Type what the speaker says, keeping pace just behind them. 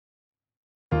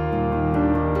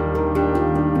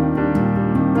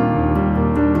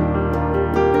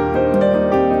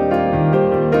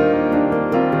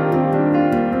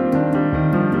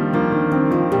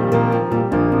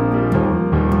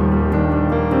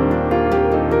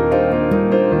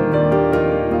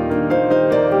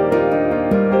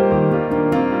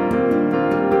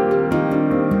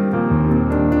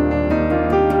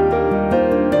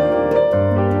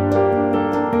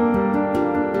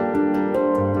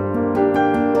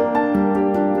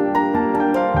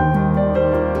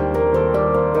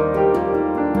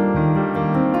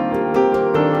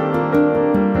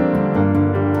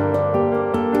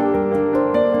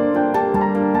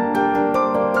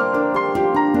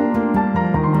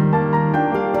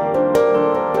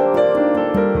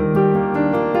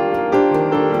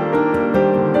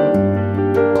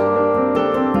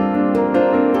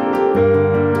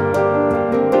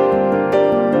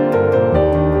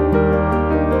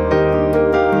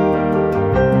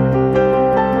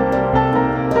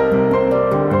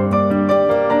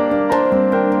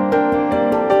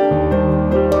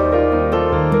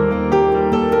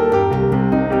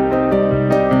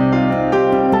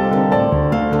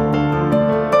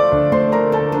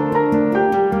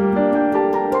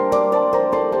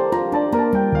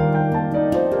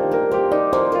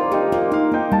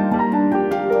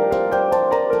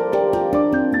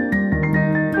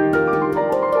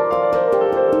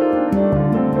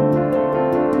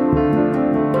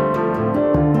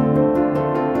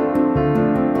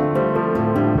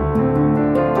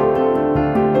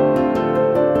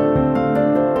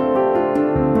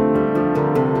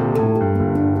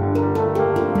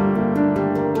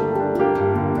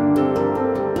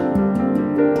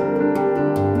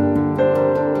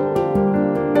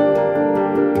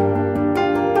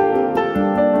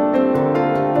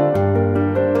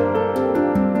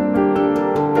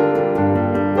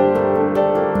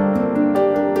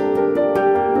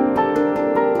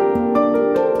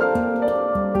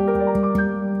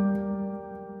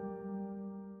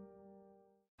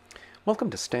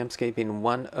Welcome to Stampscaping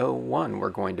 101. We're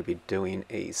going to be doing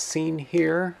a scene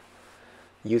here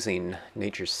using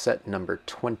Nature Set number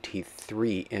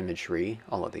 23 imagery.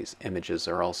 All of these images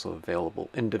are also available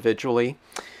individually.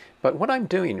 But what I'm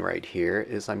doing right here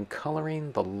is I'm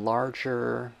coloring the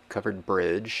larger covered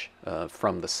bridge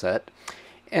from the set.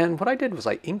 And what I did was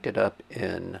I inked it up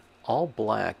in all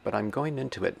black, but I'm going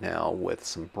into it now with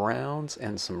some browns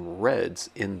and some reds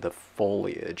in the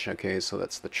foliage. Okay, so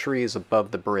that's the trees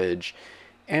above the bridge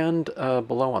and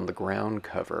below on the ground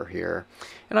cover here.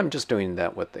 And I'm just doing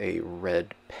that with a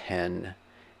red pen.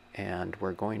 And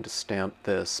we're going to stamp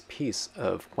this piece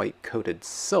of white coated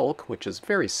silk, which is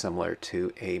very similar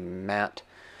to a matte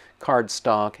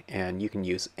cardstock, and you can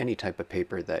use any type of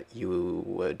paper that you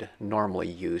would normally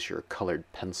use your colored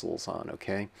pencils on,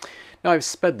 okay? Now I've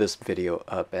sped this video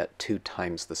up at 2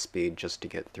 times the speed just to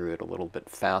get through it a little bit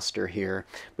faster here,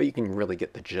 but you can really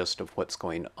get the gist of what's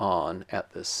going on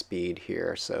at this speed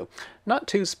here. So not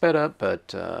too sped up,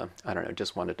 but I don't know,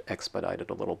 just wanted to expedite it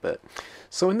a little bit.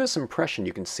 So in this impression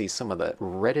you can see some of that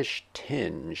reddish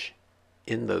tinge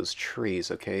in those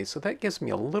trees, okay? So that gives me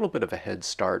a little bit of a head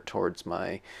start towards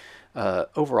my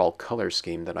overall color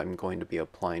scheme that I'm going to be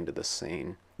applying to this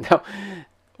scene. Now,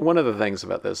 one of the things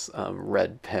about this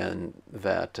red pen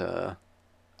that,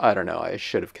 I don't know, I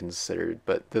should have considered,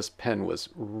 but this pen was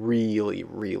really,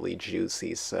 really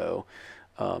juicy, so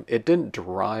it didn't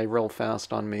dry real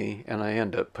fast on me, and I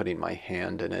ended up putting my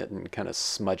hand in it and kind of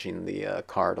smudging the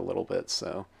card a little bit,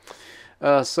 so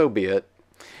so be it.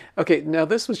 Okay, now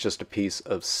this was just a piece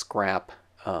of scrap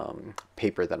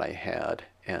paper that I had,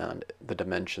 and the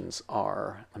dimensions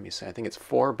are, let me see, I think it's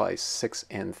 4 by 6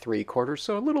 3/4,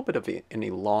 so a little bit of an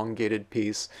elongated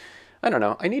piece. I don't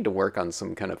know, I need to work on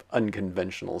some kind of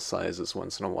unconventional sizes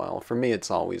once in a while. For me, it's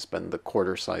always been the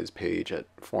quarter size page at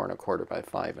 4 1/4 by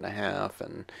 5 1/2,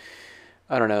 and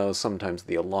I don't know, sometimes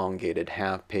the elongated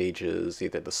half pages,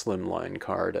 either the slimline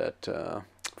card at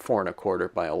 4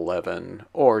 1/4 by 11,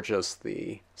 or just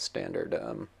the standard,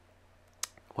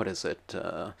 what is it,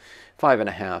 5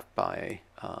 1/2 by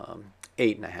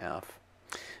 8 1/2.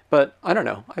 But I don't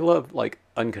know, I love like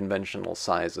unconventional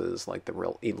sizes, like the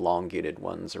real elongated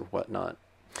ones or whatnot.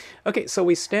 Okay, so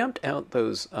we stamped out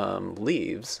those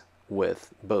leaves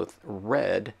with both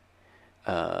red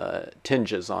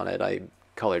tinges on it. I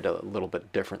colored a little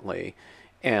bit differently,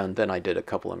 and then I did a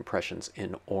couple impressions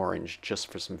in orange just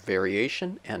for some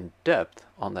variation and depth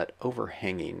on that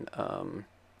overhanging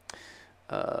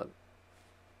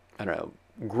I don't know,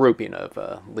 grouping of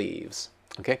leaves.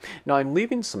 Okay, now I'm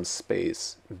leaving some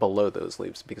space below those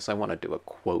leaves because I want to do a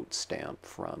quote stamp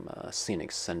from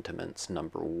Scenic Sentiments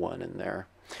 #1 in there.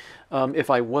 If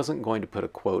I wasn't going to put a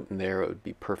quote in there, it would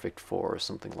be perfect for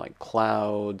something like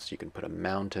clouds. You can put a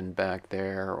mountain back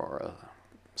there, or a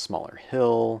smaller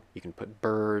hill. You can put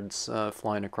birds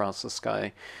flying across the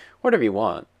sky, whatever you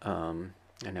want, and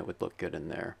it would look good in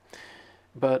there.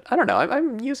 But I don't know,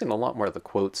 I'm using a lot more of the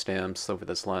quote stamps over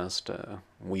this last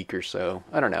week or so.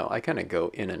 I don't know, I kind of go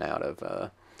in and out of,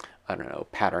 I don't know,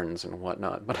 patterns and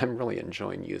whatnot, but I'm really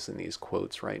enjoying using these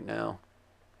quotes right now.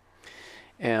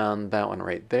 And that one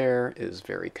right there is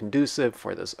very conducive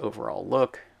for this overall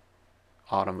look.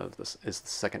 Autumn of this is the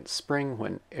second spring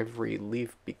when every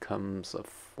leaf becomes a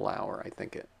flower, I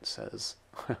think it says.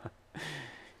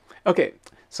 Okay,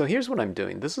 so here's what I'm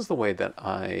doing. This is the way that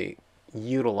I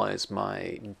utilize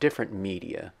my different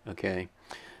media, okay?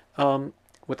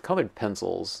 With colored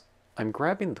pencils, I'm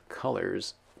grabbing the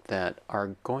colors that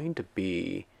are going to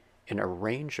be in a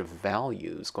range of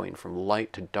values going from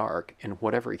light to dark in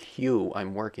whatever hue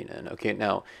I'm working in. Okay,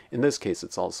 now in this case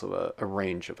it's also a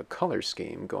range of a color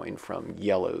scheme going from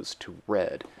yellows to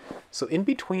red. So in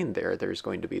between there's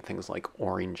going to be things like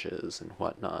oranges and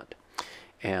whatnot.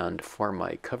 And for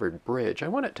my covered bridge, I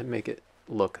want it to make it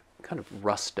look kind of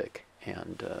rustic,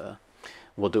 and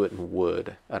we'll do it in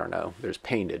wood. I don't know, there's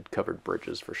painted covered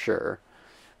bridges for sure,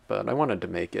 but I wanted to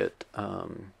make it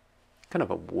kind of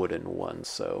a wooden one.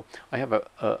 So I have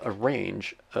a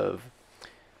range of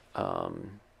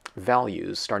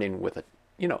values starting with a,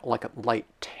 you know, like a light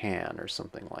tan or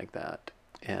something like that,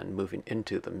 and moving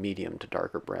into the medium to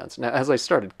darker browns. Now as I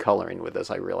started coloring with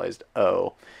this, I realized,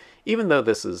 oh, even though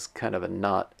this is kind of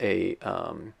not a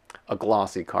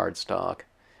glossy cardstock,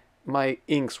 my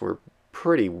inks were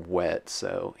pretty wet,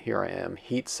 so here I am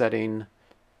heat setting,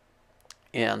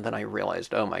 and then I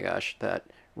realized, oh my gosh, that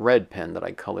red pen that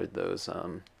I colored those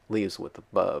leaves with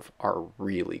above are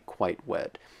really quite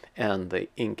wet, and the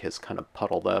ink has kind of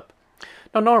puddled up.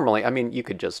 Now normally, I mean, you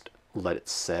could just let it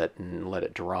set and let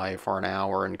it dry for an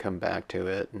hour and come back to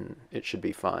it, and it should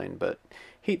be fine. But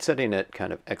heat setting it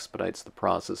kind of expedites the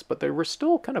process. But there were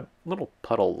still kind of little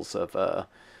puddles of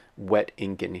wet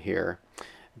ink in here,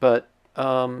 but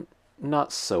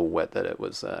not so wet that it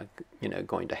was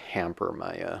going to hamper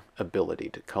my ability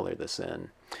to color this in.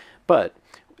 But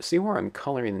see where I'm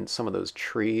coloring some of those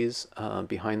trees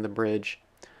behind the bridge?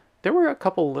 There were a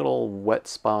couple little wet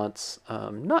spots,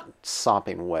 not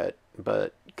sopping wet,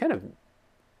 but kind of,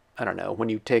 I don't know, when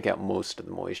you take out most of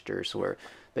the moisture, so where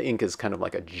the ink is kind of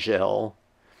like a gel.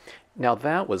 Now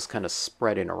that was kind of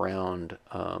spreading around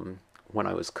when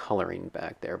I was coloring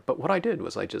back there. But what I did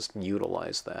was I just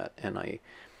utilized that, and I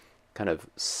kind of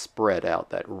spread out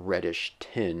that reddish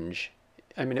tinge.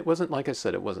 I mean, it wasn't, like I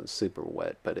said, it wasn't super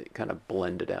wet, but it kind of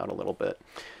blended out a little bit.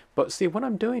 But see what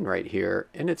I'm doing right here,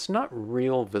 and it's not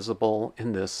real visible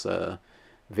in this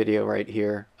video right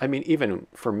here. I mean, even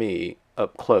for me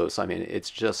up close, I mean, it's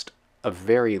just a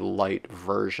very light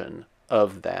version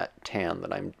of that tan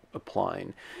that I'm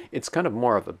applying. It's kind of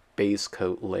more of a base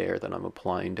coat layer that I'm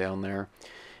applying down there.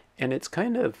 And it's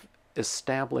kind of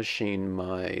establishing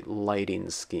my lighting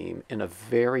scheme in a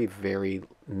very, very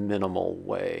minimal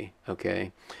way,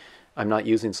 okay? I'm not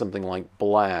using something like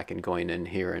black and going in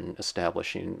here and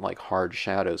establishing like hard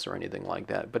shadows or anything like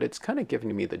that, but it's kind of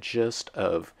giving me the gist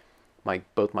of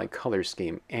both my color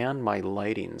scheme and my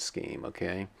lighting scheme,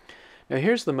 okay? Now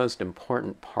here's the most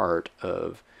important part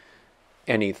of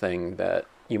anything that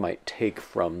you might take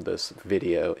from this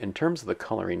video in terms of the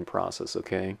coloring process,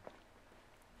 okay?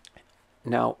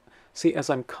 Now, see, as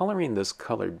I'm coloring this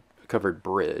covered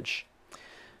bridge,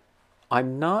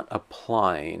 I'm not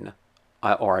applying,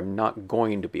 or I'm not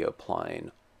going to be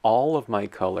applying all of my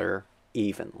color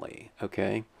evenly,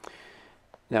 okay?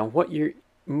 Now, what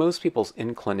most people's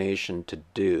inclination to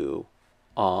do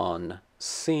on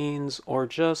scenes or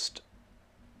just,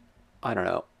 I don't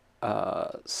know,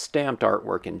 stamped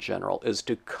artwork in general is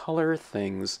to color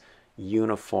things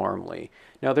uniformly.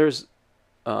 Now there's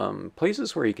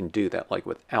places where you can do that, like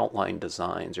with outline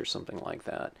designs or something like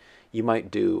that. You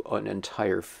might do an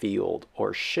entire field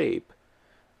or shape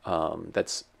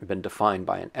that's been defined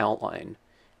by an outline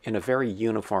in a very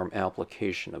uniform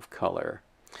application of color.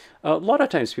 A lot of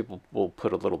times people will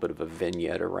put a little bit of a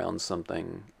vignette around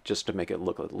something just to make it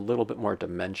look a little bit more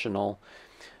dimensional.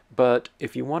 But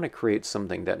if you want to create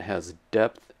something that has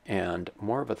depth and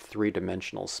more of a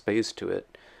three-dimensional space to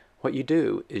it, what you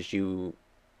do is you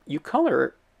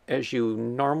color as you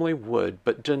normally would,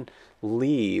 but then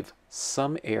leave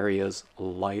some areas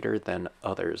lighter than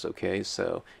others, okay?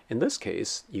 So in this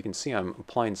case, you can see I'm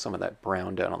applying some of that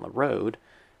brown down on the road,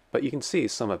 but you can see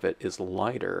some of it is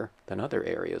lighter than other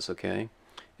areas, okay?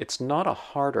 It's not a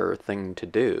harder thing to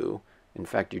do. In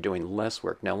fact, you're doing less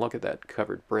work. Now look at that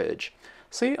covered bridge.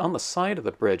 See, on the side of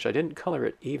the bridge, I didn't color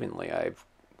it evenly. I've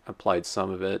applied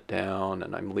some of it down,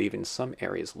 and I'm leaving some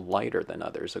areas lighter than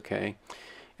others, okay?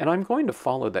 And I'm going to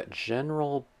follow that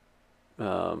general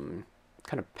kind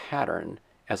of pattern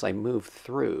as I move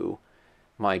through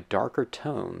my darker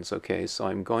tones, okay? So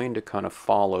I'm going to kind of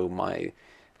follow my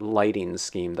lighting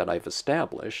scheme that I've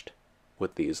established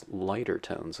with these lighter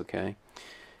tones, okay?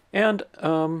 And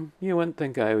you wouldn't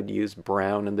think I would use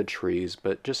brown in the trees,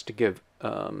 but just to give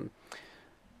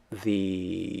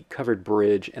the covered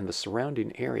bridge and the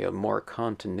surrounding area more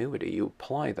continuity, you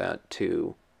apply that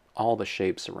to all the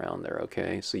shapes around there,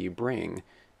 okay? So you bring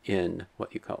in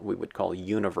what we would call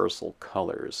universal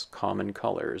colors, common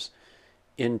colors,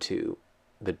 into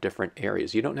the different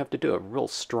areas. You don't have to do a real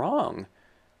strong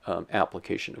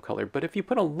application of color, but if you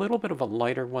put a little bit of a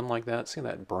lighter one like that, see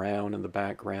that brown in the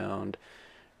background,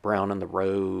 brown on the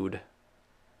road,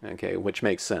 okay, which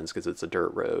makes sense because it's a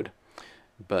dirt road.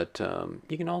 But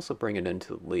you can also bring it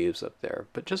into the leaves up there,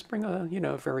 but just bring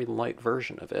a very light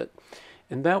version of it,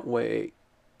 and that way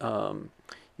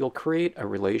you'll create a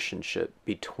relationship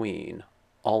between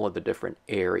all of the different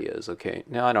areas. Okay,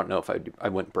 now I don't know if I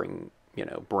wouldn't bring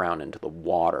brown into the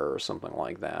water or something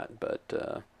like that,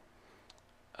 but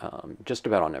just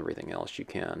about on everything else you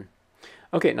can.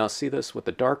 Okay, now see this with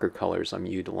the darker colors, I'm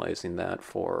utilizing that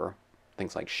for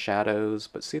things like shadows,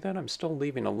 but see that I'm still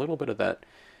leaving a little bit of that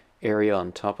area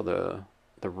on top of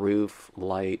the roof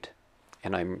light,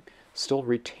 and I'm still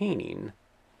retaining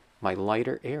my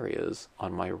lighter areas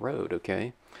on my road,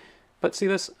 okay? But see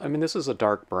this, I mean, this is a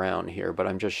dark brown here, but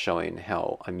I'm just showing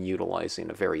how I'm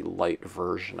utilizing a very light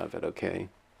version of it, okay?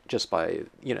 Just by,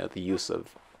 the use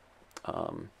of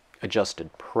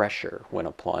adjusted pressure when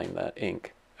applying that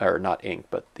ink, or not ink,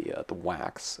 but the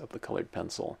wax of the colored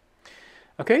pencil.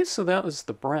 Okay, so that was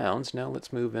the browns. Now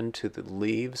let's move into the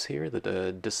leaves here,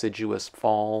 the deciduous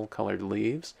fall colored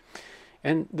leaves.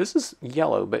 And this is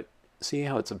yellow, but see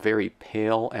how it's a very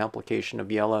pale application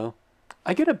of yellow?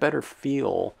 I get a better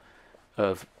feel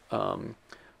of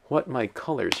what my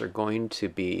colors are going to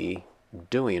be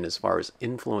doing as far as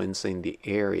influencing the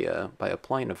area by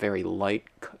applying a very light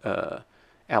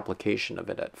application of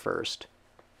it at first.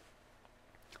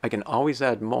 I can always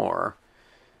add more,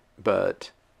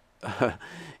 but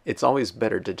it's always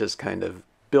better to just kind of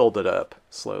build it up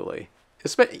slowly.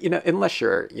 You know, unless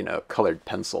you're, you know, a colored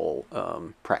pencil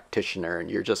practitioner and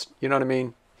you're just, you know what I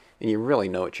mean? And you really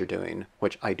know what you're doing,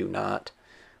 which I do not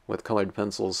with colored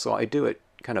pencils, so I do it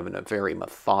kind of in a very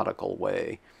methodical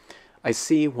way. I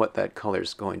see what that color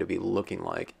is going to be looking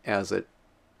like as it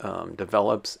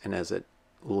develops and as it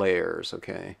layers,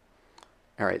 okay?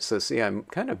 All right, so see, I'm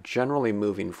kind of generally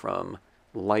moving from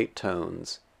light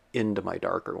tones into my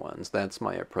darker ones. That's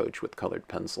my approach with colored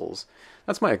pencils.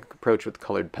 That's my approach with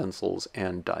colored pencils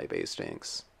and dye-based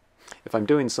inks. If I'm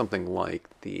doing something like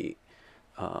the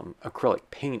acrylic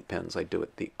paint pens, I do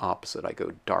it the opposite. I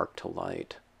go dark to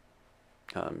light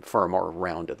for a more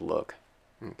rounded look,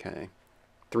 okay?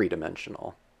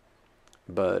 Three-dimensional.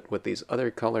 But with these other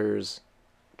colors,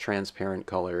 transparent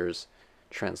colors,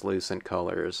 translucent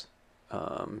colors,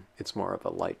 it's more of a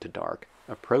light to dark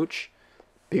approach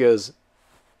because,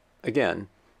 again,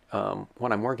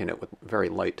 when I'm working it with very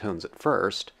light tones at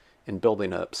first and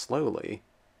building up slowly,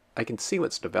 I can see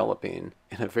what's developing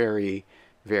in a very,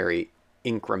 very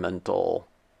incremental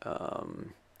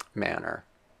manner.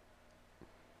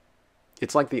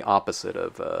 It's like the opposite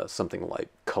of something like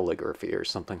calligraphy or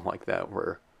something like that,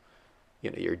 where,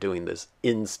 you know, you're doing this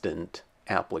instant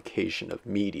application of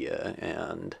media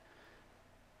and,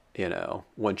 you know,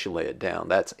 once you lay it down,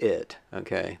 that's it,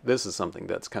 okay? This is something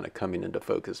that's kind of coming into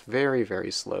focus very,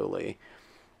 very slowly.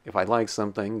 If I like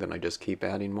something, then I just keep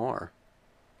adding more.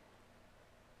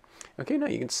 Okay, now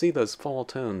you can see those fall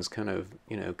tones kind of,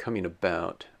 you know, coming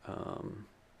about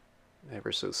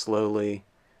ever so slowly.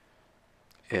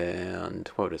 And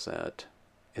what is that?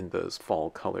 In those fall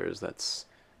colors, this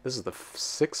is the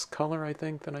 6th color, I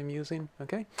think, that I'm using,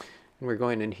 okay? And we're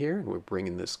going in here and we're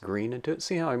bringing this green into it.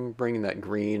 See how I'm bringing that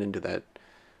green into that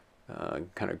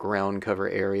kind of ground cover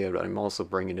area, but I'm also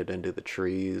bringing it into the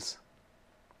trees.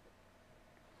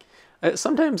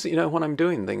 Sometimes, you know, when I'm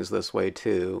doing things this way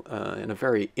too, in a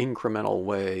very incremental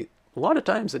way, a lot of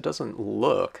times it doesn't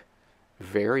look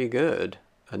very good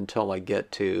until I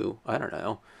get to, I don't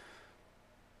know,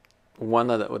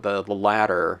 one of the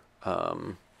latter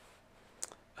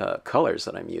colors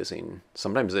that I'm using.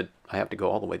 Sometimes I have to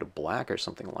go all the way to black or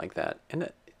something like that,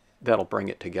 and that'll bring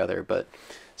it together. But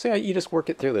so yeah, you just work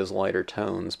it through those lighter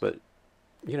tones, but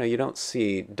you know, you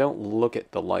don't look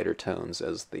at the lighter tones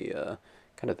as the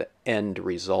kind of the end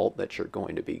result that you're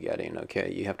going to be getting.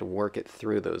 Okay, you have to work it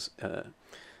through those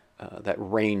that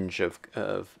range of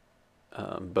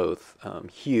both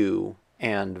hue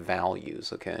and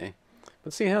values. Okay,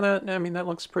 but see how that, I mean, that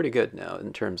looks pretty good now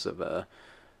in terms of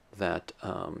that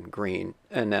green.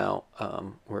 And now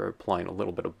we're applying a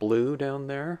little bit of blue down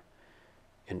there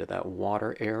into that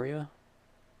water area.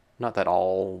 Not that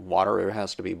all water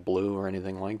has to be blue or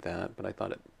anything like that, but I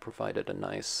thought it provided a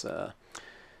nice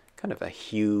kind of a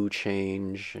hue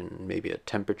change and maybe a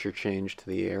temperature change to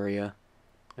the area.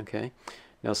 Okay,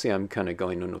 now see, I'm kind of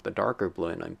going in with the darker blue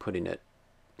and I'm putting it,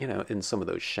 you know, in some of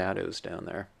those shadows down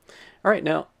there. All right,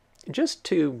 now just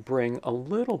to bring a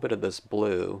little bit of this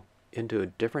blue into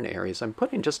different areas, I'm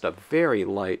putting just a very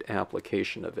light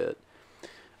application of it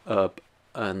up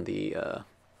on the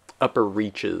upper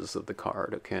reaches of the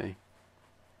card, okay?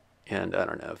 And I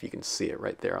don't know if you can see it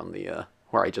right there on the,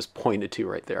 where I just pointed to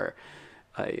right there.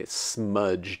 I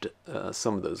smudged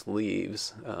some of those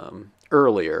leaves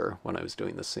earlier when I was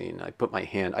doing the scene. I put my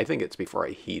hand, I think it's before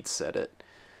I heat set it,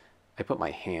 I put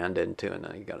my hand into it and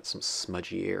I got some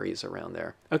smudgy areas around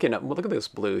there. Okay, now look at this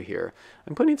blue here.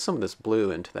 I'm putting some of this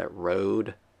blue into that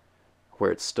road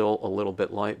where it's still a little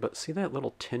bit light, but see that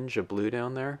little tinge of blue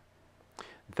down there?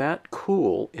 That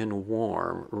cool and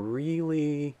warm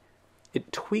really,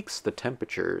 it tweaks the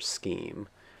temperature scheme,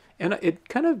 and it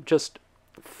kind of just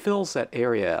fills that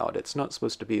area out. It's not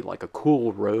supposed to be like a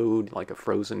cool road, like a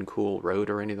frozen cool road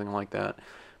or anything like that,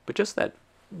 but just that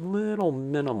little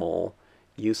minimal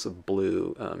use of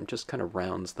blue just kind of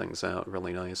rounds things out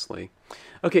really nicely.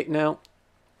 Okay, now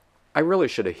I really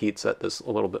should have heat set this a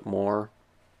little bit more.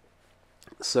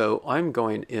 So I'm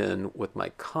going in with my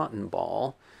cotton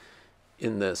ball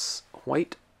in this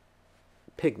white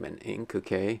pigment ink,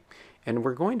 okay? And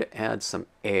we're going to add some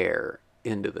air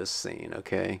into this scene,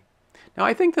 okay? Now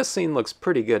I think this scene looks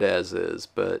pretty good as is,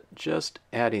 but just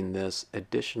adding this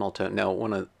additional tone.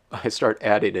 Now I start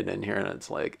adding it in here and it's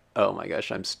like, oh my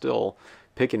gosh, I'm still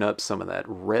picking up some of that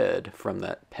red from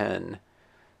that pen.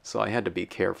 So I had to be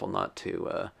careful not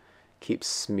to keep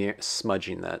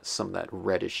smudging some of that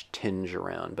reddish tinge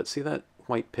around. But see that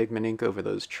white pigment ink over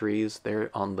those trees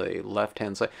there on the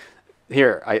left-hand side?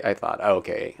 Here, I thought,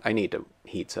 okay, I need to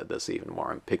heat set this even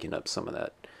more. I'm picking up some of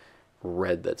that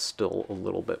red that's still a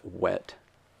little bit wet.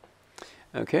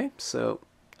 Okay, so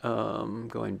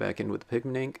going back in with the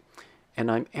pigment ink, and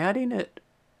I'm adding it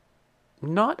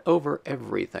not over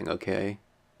everything, okay?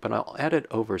 But I'll add it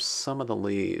over some of the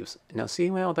leaves. Now see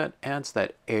how that adds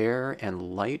that air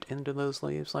and light into those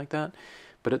leaves like that?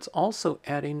 But it's also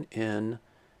adding in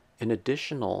an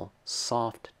additional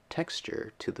soft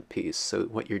texture to the piece. So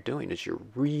what you're doing is you're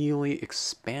really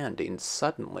expanding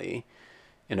suddenly,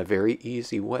 in a very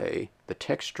easy way, the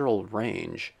textural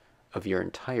range of your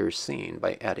entire scene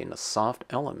by adding a soft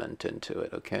element into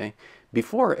it, okay?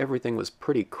 Before, everything was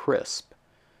pretty crisp,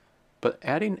 but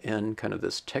adding in kind of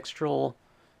this textural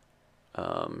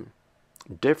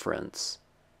difference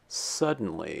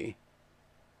suddenly,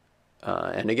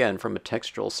 and again, from a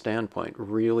textural standpoint,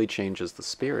 really changes the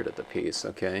spirit of the piece,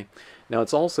 okay? Now,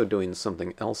 it's also doing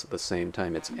something else at the same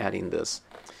time. It's adding this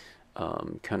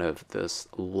kind of this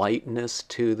lightness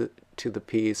to the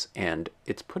piece, and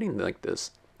it's putting like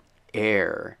this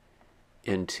air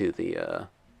into the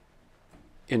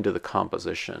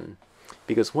composition,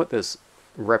 because what this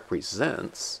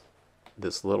represents,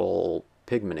 this little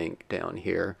pigment ink down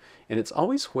here, and it's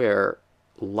always where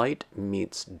light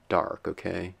meets dark,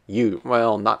 okay?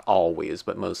 Well, not always,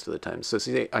 but most of the time. So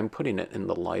see, I'm putting it in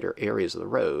the lighter areas of the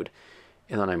road,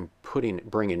 and then I'm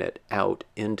bringing it out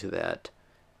into that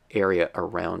area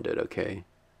around it, okay?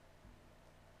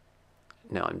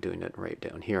 Now I'm doing it right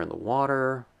down here in the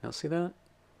water. Now see that?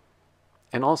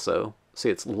 And also, see,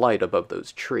 it's light above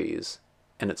those trees,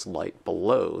 and it's light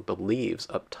below the leaves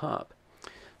up top.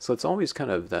 So it's always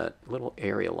kind of that little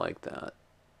area like that.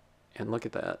 And look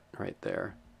at that right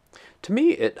there. To me,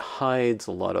 it hides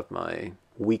a lot of my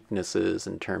weaknesses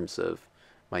in terms of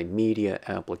my media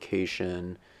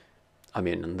application. I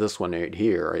mean, in this one right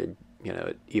here, it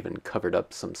even covered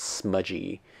up some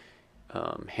smudgy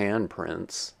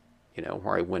handprints,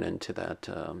 where I went into that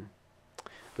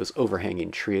those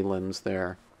overhanging tree limbs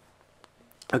there.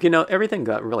 Okay, now everything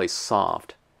got really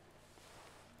soft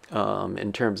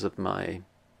in terms of my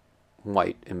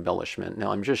white embellishment.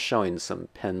 Now I'm just showing some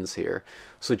pens here.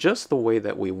 So just the way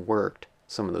that we worked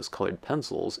some of those colored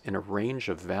pencils in a range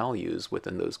of values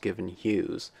within those given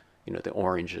hues, the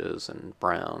oranges and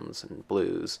browns and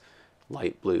blues,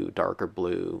 light blue, darker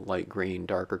blue, light green,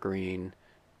 darker green,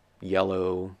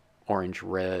 yellow, orange,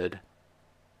 red,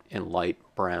 and light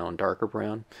brown, darker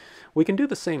brown. We can do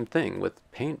the same thing with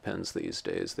paint pens these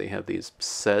days. They have these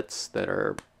sets that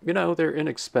are, they're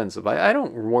inexpensive. I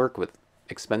don't work with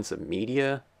expensive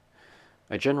media.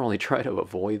 I generally try to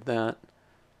avoid that.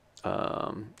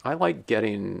 I like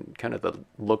getting kind of the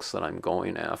looks that I'm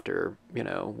going after,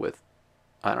 with,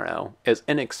 I don't know, as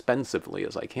inexpensively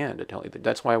as I can, to tell you that.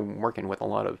 That's why I'm working with a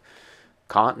lot of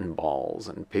cotton balls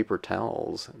and paper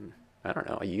towels, and I don't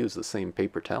know, I use the same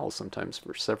paper towels sometimes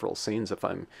for several scenes if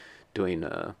I'm doing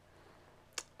I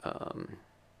don't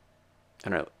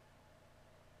know,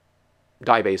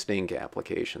 dye-based ink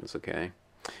applications, okay?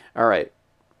 All right.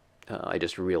 I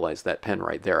just realized that pen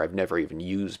right there I've never even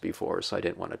used before, so I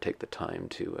didn't want to take the time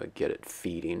to get it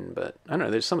feeding. But I don't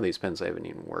know, there's some of these pens I haven't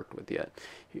even worked with yet.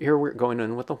 Here we're going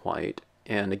in with the white.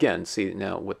 And again, see,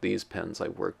 now with these pens I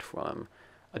worked from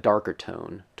a darker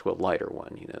tone to a lighter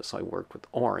one, so I worked with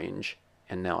orange,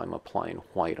 and now I'm applying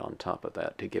white on top of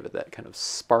that to give it that kind of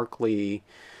sparkly,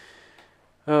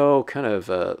 kind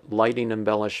of lighting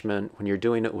embellishment. When you're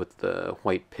doing it with the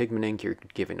white pigment ink, you're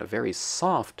giving a very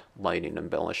soft lighting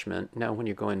embellishment. Now when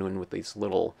you're going in with these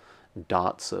little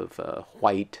dots of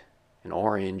white and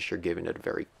orange, you're giving it a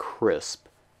very crisp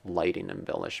lighting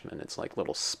embellishment. It's like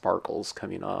little sparkles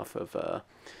coming off of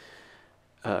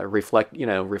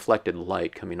reflected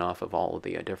light coming off of all of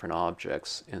the different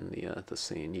objects in the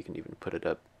scene. You can even put it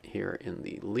up here in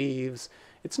the leaves.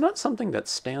 It's not something that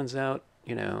stands out,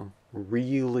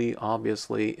 really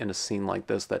obviously in a scene like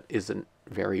this that isn't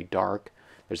very dark.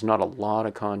 There's not a lot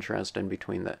of contrast in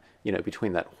between that,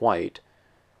 between that white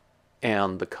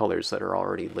and the colors that are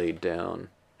already laid down.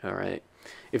 All right.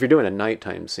 If you're doing a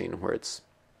nighttime scene where it's,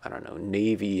 I don't know,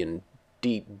 navy and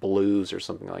deep blues or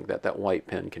something like that, that white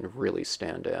pen can really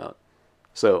stand out.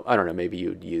 So I don't know, maybe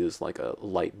you'd use like a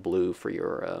light blue for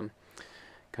your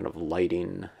kind of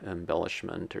lighting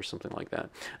embellishment or something like that.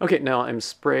 Okay, now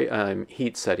I'm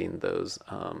heat setting those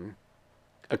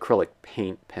acrylic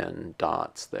paint pen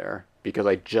dots there. because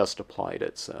I just applied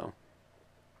it. So,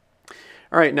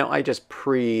 all right, now I just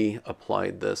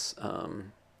pre-applied this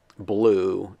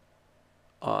blue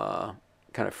kind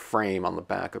of frame on the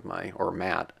back of my, or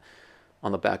matte,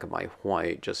 on the back of my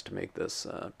white, just to make this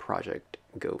project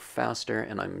go faster.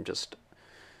 And I'm just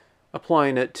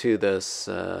applying it to this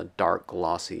dark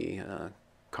glossy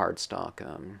cardstock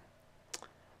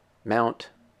mount,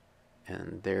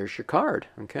 and there's your card.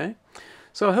 Okay,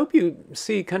 so I hope you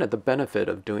see kind of the benefit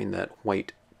of doing that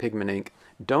white pigment ink.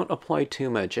 Don't apply too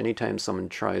much. Anytime someone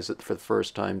tries it for the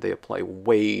first time, they apply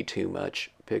way too much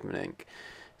pigment ink.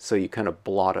 So you kind of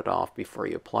blot it off before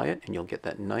you apply it, and you'll get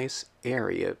that nice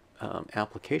area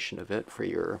application of it for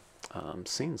your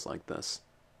scenes like this.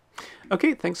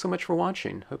 Okay, thanks so much for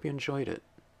watching. Hope you enjoyed it.